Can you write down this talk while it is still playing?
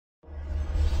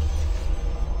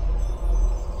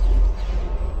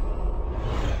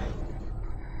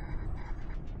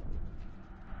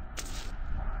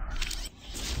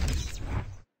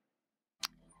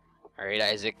Alright,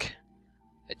 Isaac.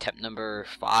 Attempt number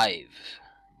 5.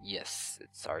 Yes,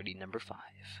 it's already number 5.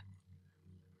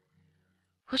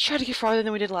 Let's try to get farther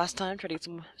than we did last time. Try to get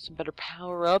some better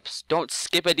power-ups. Don't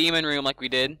skip a demon room like we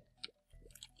did.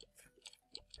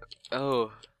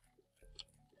 Oh.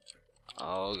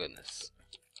 Oh, goodness.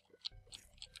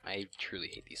 I truly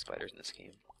hate these spiders in this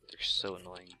game. They're so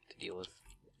annoying to deal with.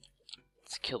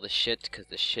 Let's kill the shit, because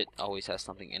the shit always has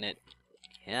something in it.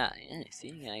 Yeah,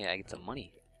 see? I get some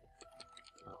money.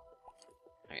 Oh.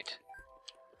 Alright.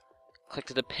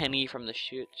 Collected a penny from the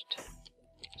shit.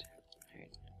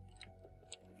 Alright.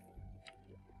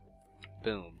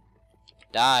 Boom.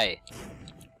 Die!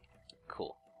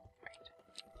 Cool.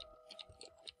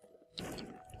 Right.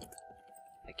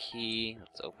 A key.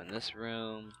 Let's open this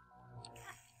room.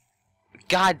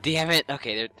 God damn it!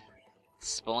 Okay, there.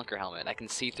 Spelunker helmet. I can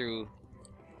see through.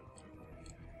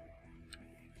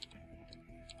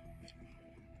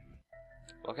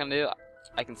 What can I do?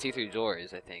 I can see through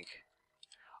doors, I think.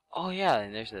 Oh yeah,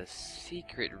 and there's a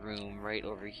secret room right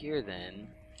over here then.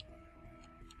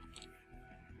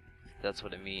 That's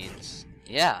what it means.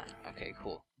 Yeah, okay,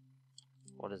 cool.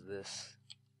 What is this?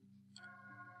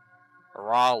 A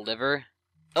raw liver?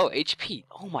 Oh, HP!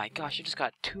 Oh my gosh, you just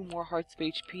got 2 more hearts of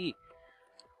HP.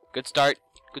 Good start.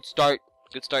 Good start.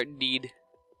 Good start indeed.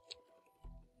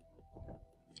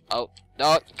 Oh,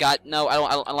 no, God, no, I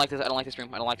don't like this. I don't like this room.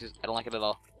 I don't like this. I don't like it at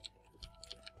all.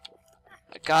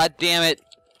 God damn it!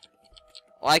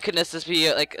 Why couldn't this just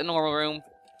be like a normal room?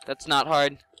 That's not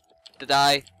hard to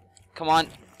die. Come on.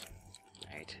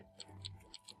 Alright.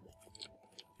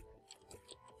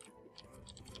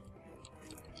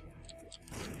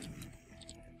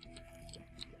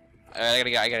 I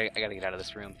gotta get out of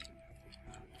this room.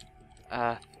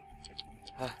 There's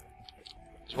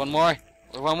one more.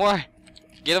 There's one more.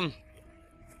 Get him.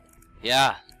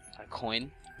 Yeah, a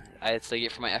coin. I still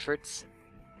get for my efforts.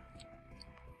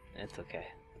 It's okay.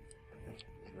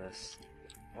 This.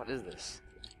 What is this?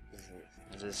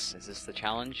 Is this the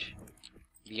challenge?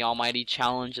 The almighty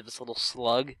challenge of this little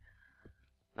slug?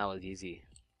 That was easy.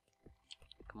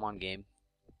 Come on, game.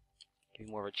 Give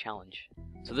me more of a challenge.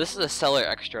 So this is a cellar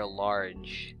extra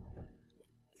large.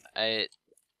 I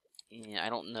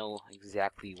don't know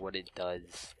exactly what it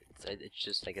does. It's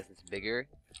just, I guess it's bigger.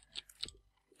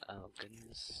 Oh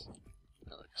goodness.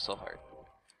 That looks so hard.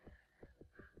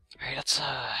 Alright, let's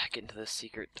get into this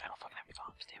secret. I don't fucking have any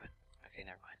bombs, damn it. Okay,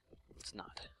 never mind. It's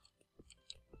not.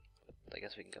 I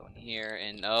guess we can go in here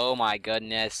and oh my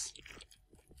goodness.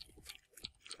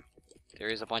 There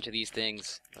is a bunch of these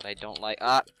things that I don't like.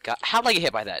 God, how did I get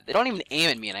hit by that? They don't even aim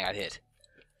at me and I got hit.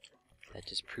 That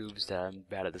just proves that I'm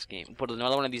bad at this game. Put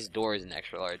another one of these doors in the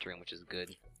extra large room, which is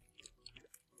good.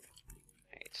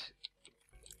 Right.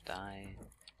 Die.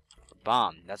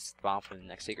 Bomb. That's the bomb for the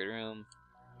next secret room.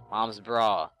 Mom's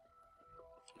bra.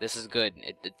 This is good.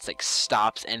 It's like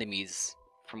stops enemies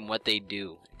from what they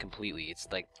do completely. It's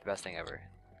like the best thing ever.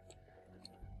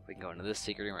 We can go into this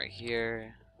secret room right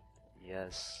here.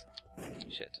 Yes.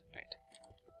 Shit. Right.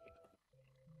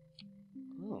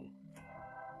 Ooh.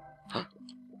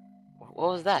 What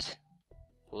was that?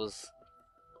 Was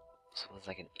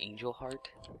like an angel heart?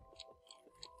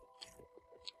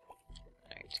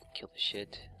 Alright, kill the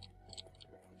shit.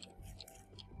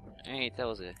 Alright, that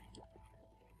was a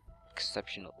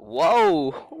exceptional.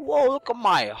 Whoa! Whoa, look at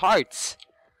my hearts!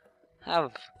 I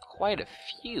have quite a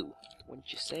few,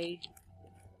 wouldn't you say?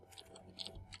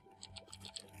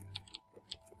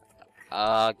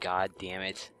 God damn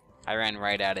it. I ran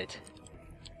right at it.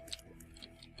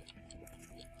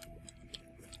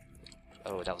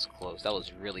 Oh, that was close. That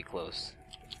was really close.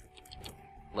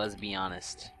 Let's be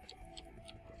honest.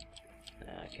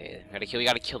 Okay, we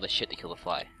gotta kill the shit to kill the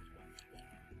fly.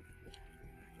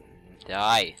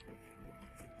 Die.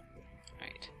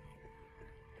 Alright.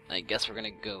 I guess we're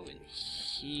gonna go in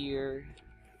here.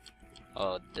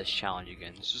 Oh, this challenge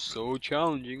again. This is so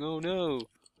challenging, oh no!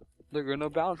 They're gonna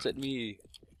bounce at me.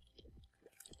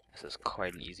 This is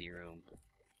quite an easy room.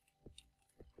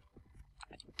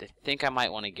 I think I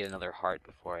might want to get another heart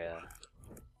before I,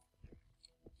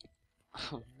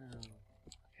 Oh no.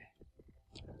 Okay.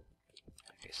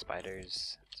 Okay,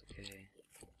 spiders. It's okay.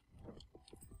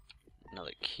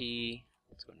 Another key.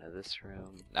 Let's go into this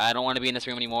room. I don't want to be in this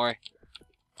room anymore.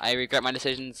 I regret my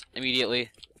decisions immediately.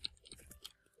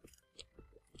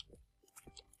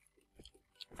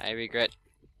 I regret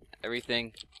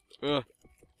everything. Ugh.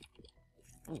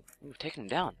 Ooh, taking him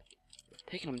down.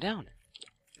 Taking him down.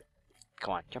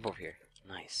 Come on, jump over here.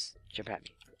 Nice. Jump at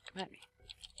me. Come at me.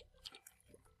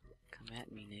 Come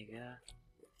at me, nigga.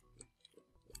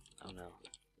 Oh no.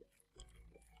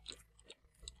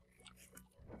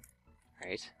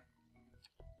 Alright.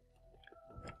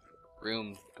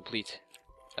 Room complete.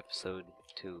 Episode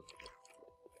 2.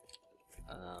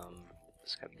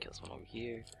 Just gotta kill someone over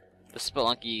here. The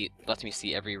Spelunky lets me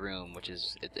see every room, which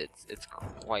is it's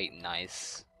quite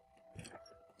nice.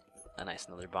 A nice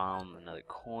another bomb, another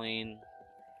coin.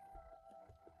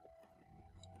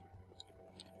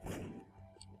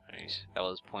 Alright, that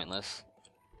was pointless.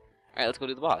 Alright, let's go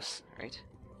do the boss, right?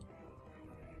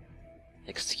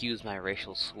 Excuse my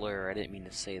racial slur, I didn't mean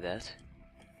to say that.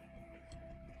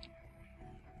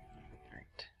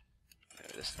 Alright.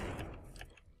 This thing.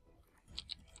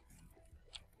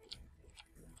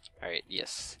 Alright,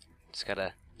 yes. Just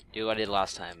gotta do what I did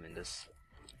last time and just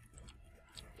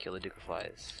kill the Duke of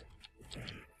Flies.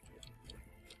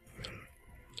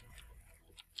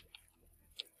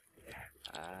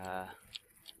 I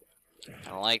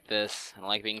don't like this. I don't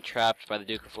like being trapped by the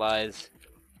Duke of Flies.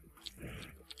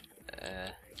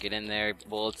 Get in there,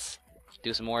 bullets.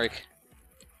 Do some work.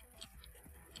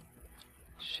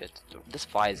 Shit. This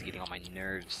fly is getting on my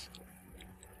nerves.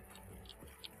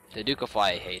 The Duke of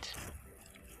Fly I hate.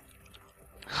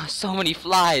 So many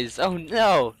flies! Oh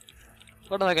no!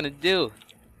 What am I gonna do?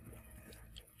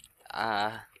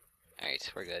 Alright,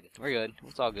 we're good. We're good.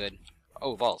 It's all good.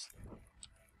 Oh, balls.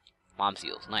 Mom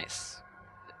seals. Nice.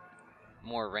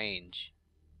 More range.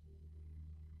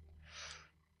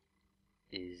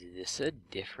 Is this a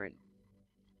different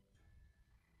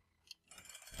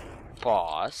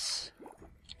boss?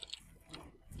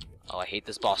 Oh, I hate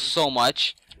this boss so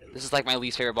much. This is like my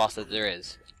least favorite boss that there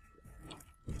is.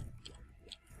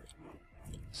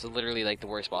 This is literally like the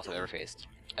worst boss I've ever faced.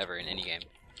 Ever in any game.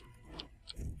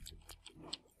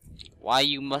 Why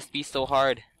you must be so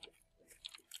hard?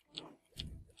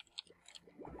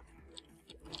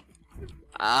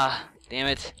 Ah, damn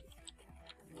it.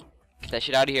 Get that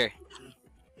shit out of here.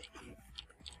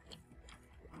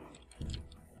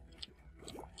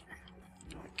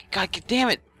 God damn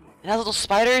it! It has little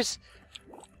spiders?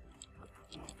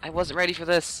 I wasn't ready for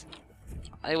this.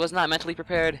 I was not mentally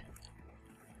prepared.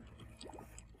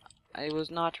 I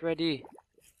was not ready.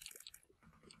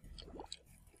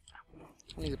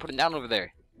 I need to put it down over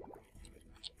there.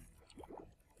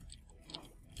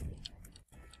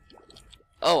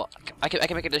 Oh, I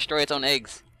can make it destroy its own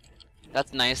eggs.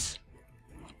 That's nice.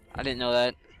 I didn't know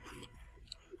that.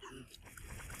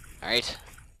 Alright.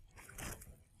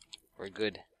 We're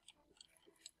good.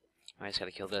 I just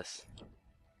gotta kill this.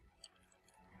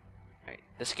 Alright.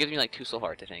 This gives me like 2 soul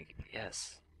hearts, I think.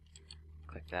 Yes.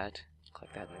 Click that.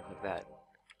 Click that, and then click that.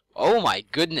 Oh my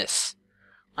goodness!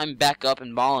 I'm back up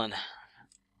and ballin'.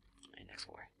 Alright, next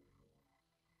floor.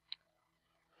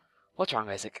 What's wrong,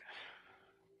 Isaac?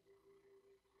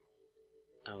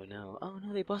 Oh no. Oh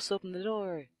no, they bust open the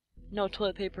door! No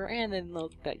toilet paper, and then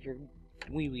look at your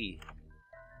wee-wee.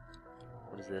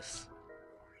 What is this?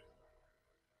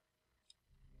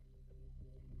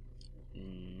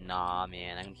 Nah,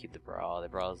 man, I'm gonna keep the bra. The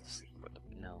bra's just...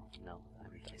 No.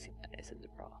 I said the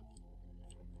bra.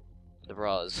 The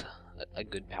bra is a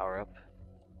good power-up,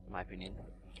 in my opinion.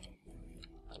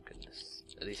 Oh goodness.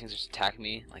 These things just attack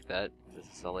me like that. This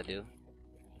is all I do.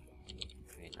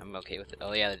 I mean, I'm okay with it.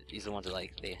 Oh yeah, these are the ones that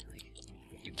like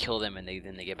you kill them and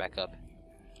then they get back up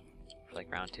for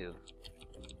like round 2.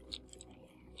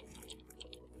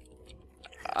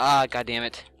 Ah, god damn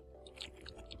it.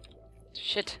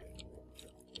 Shit.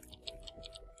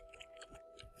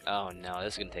 Oh no,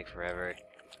 this is gonna take forever.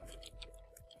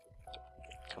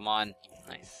 Come on.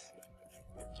 Nice.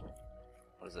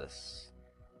 What is this?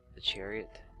 The chariot?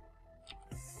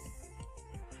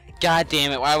 God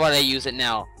damn it, why would I use it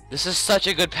now? This is such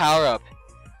a good power up.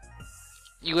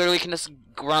 You literally can just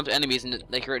grump enemies and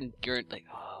like you're like,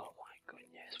 oh my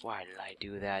goodness, why did I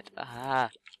do that?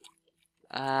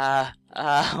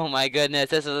 Oh my goodness,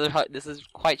 this is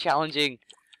quite challenging.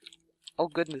 Oh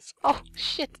goodness. Oh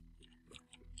shit.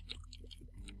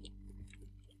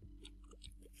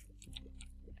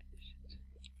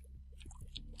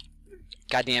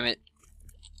 God damn it.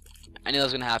 I knew that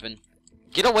was gonna happen.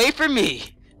 Get away from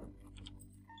me!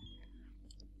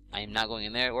 I am not going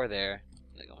in there or there.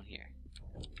 I'm going here.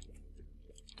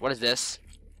 What is this?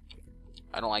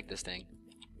 I don't like this thing.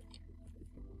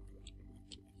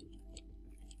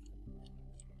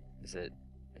 Is it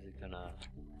gonna...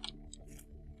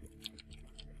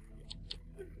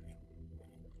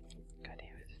 God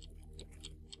damn it.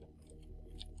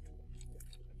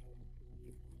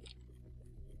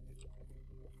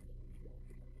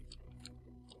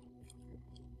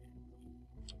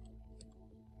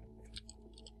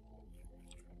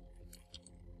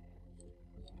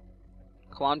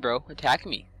 Come on, bro. Attack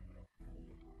me.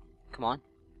 Come on.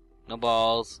 No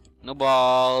balls. No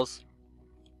balls.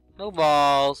 No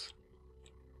balls.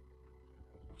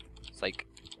 It's like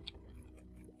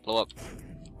blow up.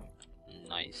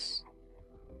 Nice.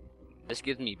 This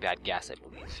gives me bad gas, I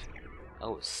believe.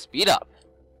 Oh, speed up.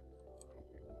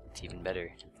 It's even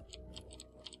better.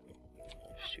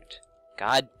 Shoot.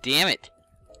 God damn it.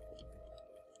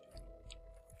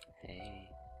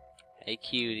 Hey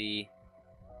cutie.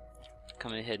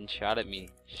 Come ahead and shot at me.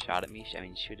 Shot at me? I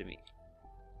mean shoot at me.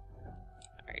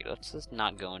 Alright, let's just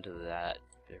not go into that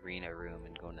arena room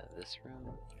and go into this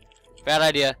room. Bad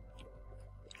idea.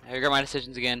 I regret my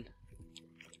decisions again.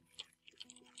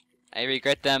 I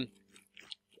regret them.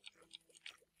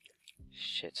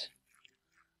 Shit.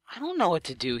 I don't know what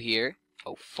to do here.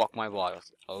 Oh fuck my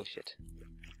balls. Oh shit.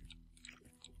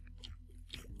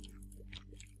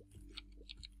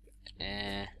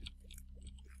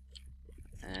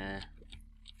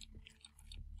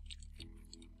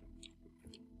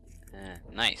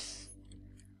 Nice.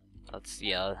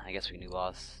 Yeah, I guess we can do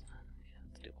boss. Yeah,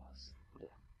 let's do boss.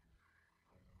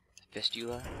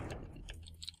 Fistula.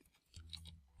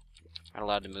 Not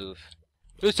allowed to move.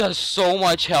 This has so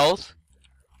much health.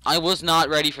 I was not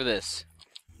ready for this.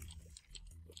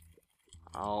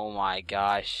 Oh my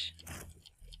gosh.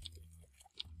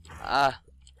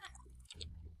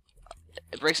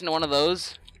 It breaks into one of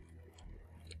those.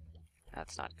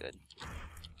 That's not good.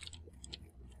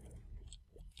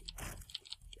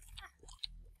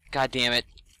 God damn it.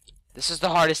 This is the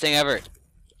hardest thing ever.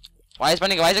 Why is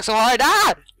Isaac so hard?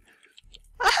 Ah!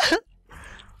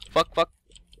 Fuck, fuck.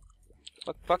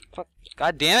 Fuck, fuck, fuck.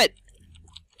 God damn it.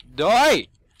 Die!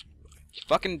 You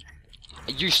fucking...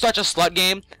 You're such a slut,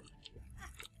 game.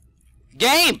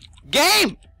 Game!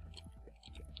 Game!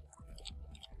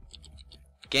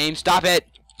 Game, stop it!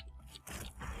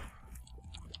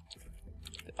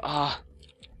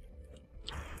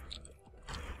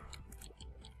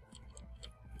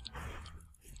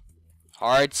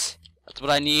 Hearts. That's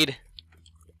what I need.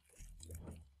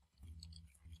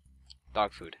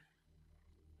 Dog food.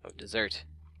 Oh, dessert.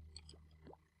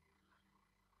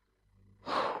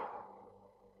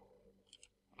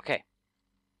 Okay.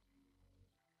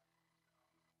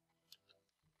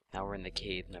 Now we're in the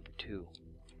cave number 2.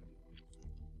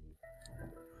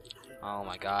 Oh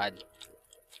my god.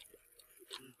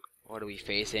 What are we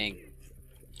facing?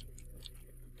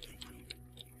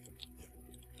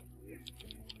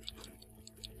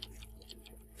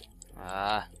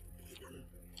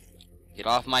 Get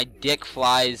off my dick,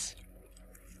 flies.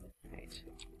 Right.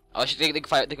 Oh shit, they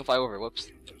can fly over. Whoops.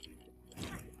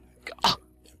 Oh!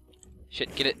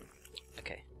 Shit, get it.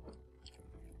 Okay.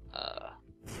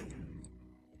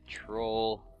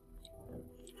 Troll.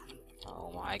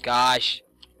 Oh my gosh.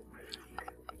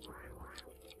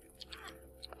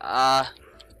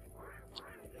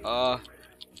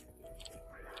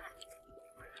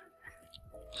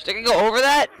 Should I go over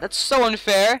that? That's so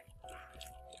unfair.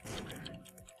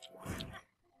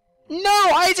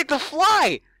 No, Isaac the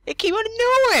fly! It came out of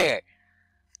nowhere!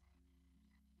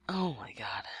 Oh my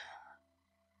god.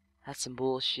 That's some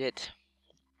bullshit.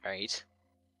 Alright.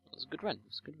 It was a good run. It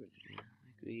was a good run.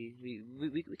 We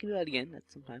can do that again at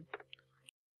some time.